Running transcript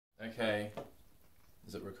Okay,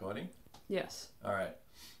 is it recording? Yes. Alright.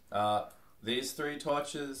 These 3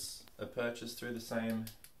 torches are purchased through the same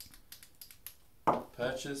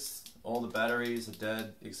purchase. All the batteries are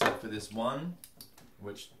dead except for this one,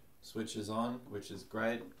 which switches on, which is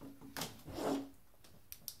great.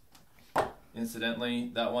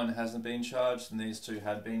 Incidentally, that one hasn't been charged and these 2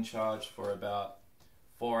 had been charged for about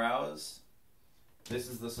 4 hours. This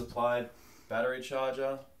is the supplied battery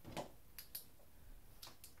charger.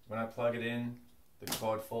 When I plug it in, the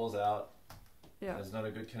cord falls out. Yeah. There's not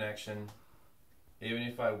a good connection. Even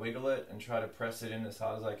if I wiggle it and try to press it in as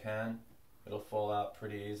hard as I can, it'll fall out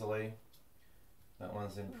pretty easily. That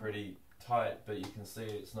one's in pretty tight, but you can see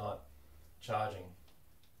it's not charging.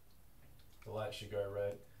 The light should go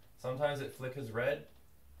red. Sometimes it flickers red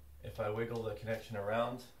if I wiggle the connection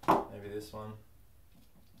around. Maybe this one.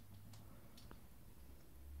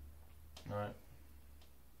 No.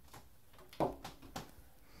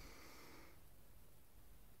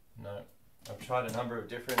 No. I've tried a number of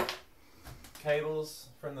different cables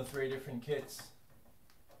from the 3 different kits.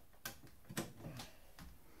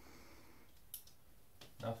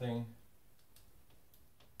 Nothing.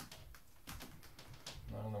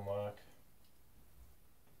 None of them work.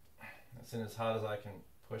 That's in as hard as I can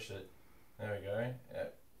push it. There we go. A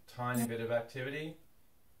tiny bit of activity,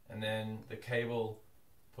 and then the cable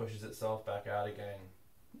pushes itself back out again,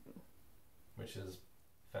 which is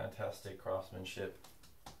fantastic craftsmanship.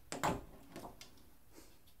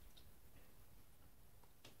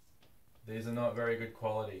 These are not very good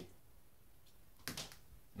quality.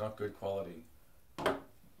 Not good quality.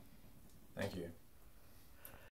 Thank you.